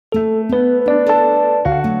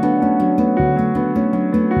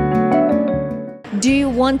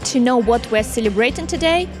Want to know what we're celebrating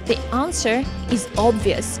today? The answer is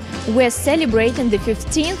obvious. We're celebrating the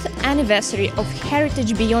 15th anniversary of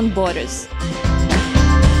Heritage Beyond Borders.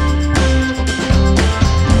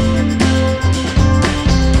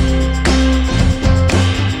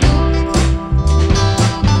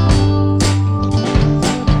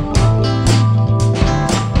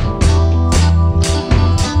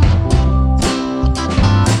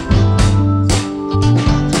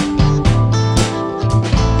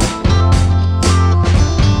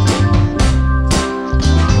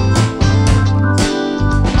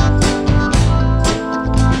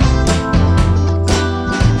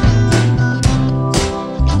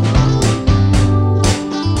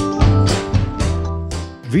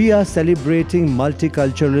 We are celebrating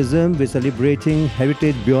multiculturalism, we're celebrating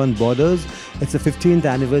Heritage Beyond Borders. It's the 15th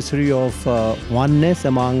anniversary of oneness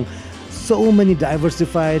among so many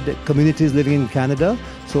diversified communities living in Canada.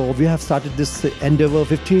 So we have started this endeavor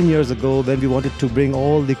 15 years ago when we wanted to bring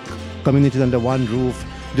all the communities under one roof,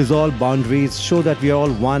 dissolve boundaries, show that we are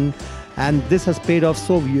all one. And this has paid off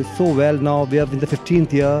so well now. We are in the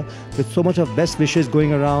 15th year with so much of best wishes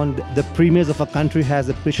going around. The premiers of our country has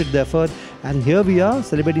appreciated the effort. And here we are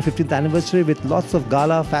celebrating 15th anniversary with lots of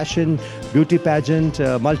gala, fashion, beauty pageant,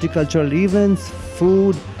 multicultural events,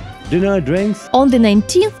 food, dinner, drinks. On the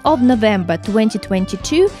 19th of November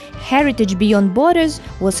 2022, Heritage Beyond Borders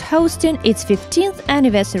was hosting its 15th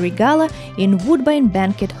anniversary gala in Woodbine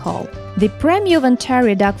Banquet Hall. The Premier of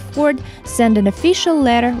Ontario, Doug Ford, sent an official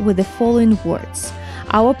letter with the following words: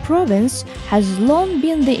 "Our province has long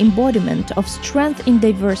been the embodiment of strength in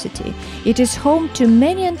diversity. It is home to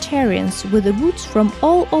many Ontarians with roots from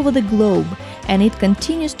all over the globe, and it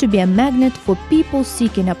continues to be a magnet for people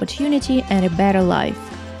seeking opportunity and a better life.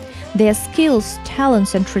 Their skills,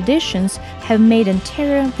 talents, and traditions have made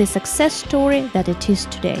Ontario the success story that it is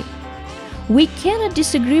today." We cannot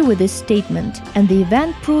disagree with this statement, and the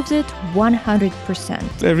event proves it 100%.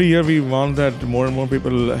 Every year we want that more and more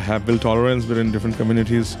people have built tolerance within different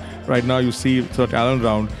communities. Right now you see through our talent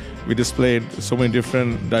round, we displayed so many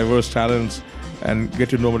different diverse talents and get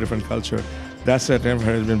to know a different culture. That's the attempt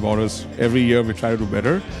Heritage Beyond Borders. Every year we try to do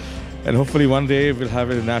better, and hopefully one day we'll have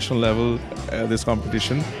it at a national level, this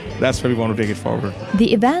competition. That's where we want to take it forward.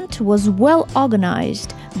 The event was well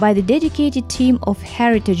organized by the dedicated team of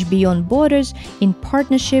Heritage Beyond Borders in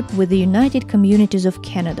partnership with the United Communities of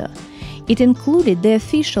Canada. It included the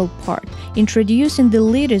official part, introducing the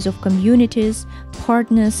leaders of communities,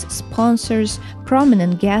 partners, sponsors,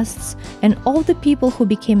 prominent guests, and all the people who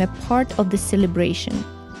became a part of the celebration.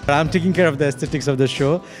 I'm taking care of the aesthetics of the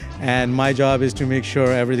show, and my job is to make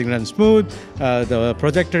sure everything runs smooth, the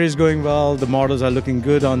projector is going well, the models are looking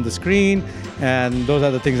good on the screen, and those are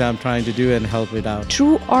the things I'm trying to do and help it out.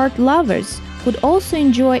 True art lovers could also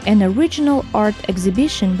enjoy an original art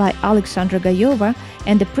exhibition by Alexandra Gayova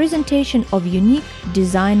and the presentation of unique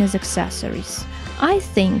designers' accessories. I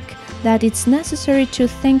think that it's necessary to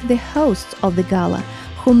thank the hosts of the gala,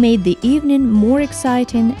 who made the evening more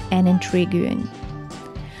exciting and intriguing.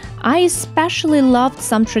 I especially loved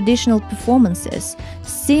some traditional performances,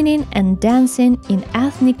 singing and dancing in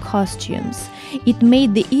ethnic costumes. It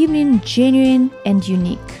made the evening genuine and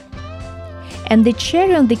unique. And the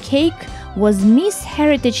cherry on the cake was Miss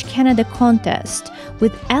Heritage Canada contest,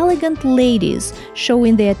 with elegant ladies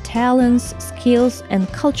showing their talents, skills, and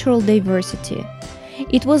cultural diversity.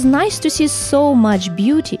 It was nice to see so much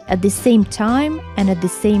beauty at the same time and at the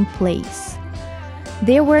same place.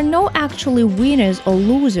 There were no actually winners or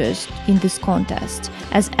losers in this contest,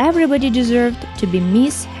 as everybody deserved to be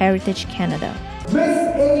Miss Heritage Canada. Miss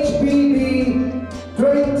HBB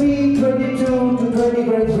 2022 to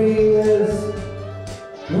 2023 is,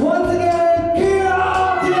 once again, Kyra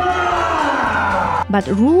Ottier! But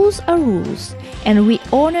rules are rules, and we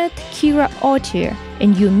honored Kyra Ottier, a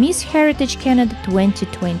new Miss Heritage Canada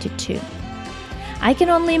 2022. I can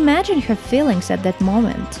only imagine her feelings at that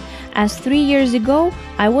moment, as 3 years ago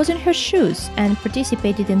I was in her shoes and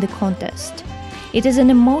participated in the contest. It is an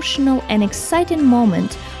emotional and exciting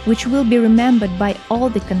moment which will be remembered by all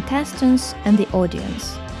the contestants and the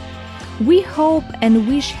audience. We hope and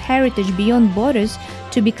wish Heritage Beyond Borders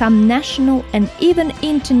to become national and even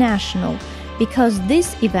international, because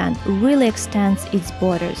this event really extends its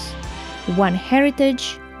borders. One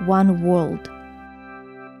heritage, one world.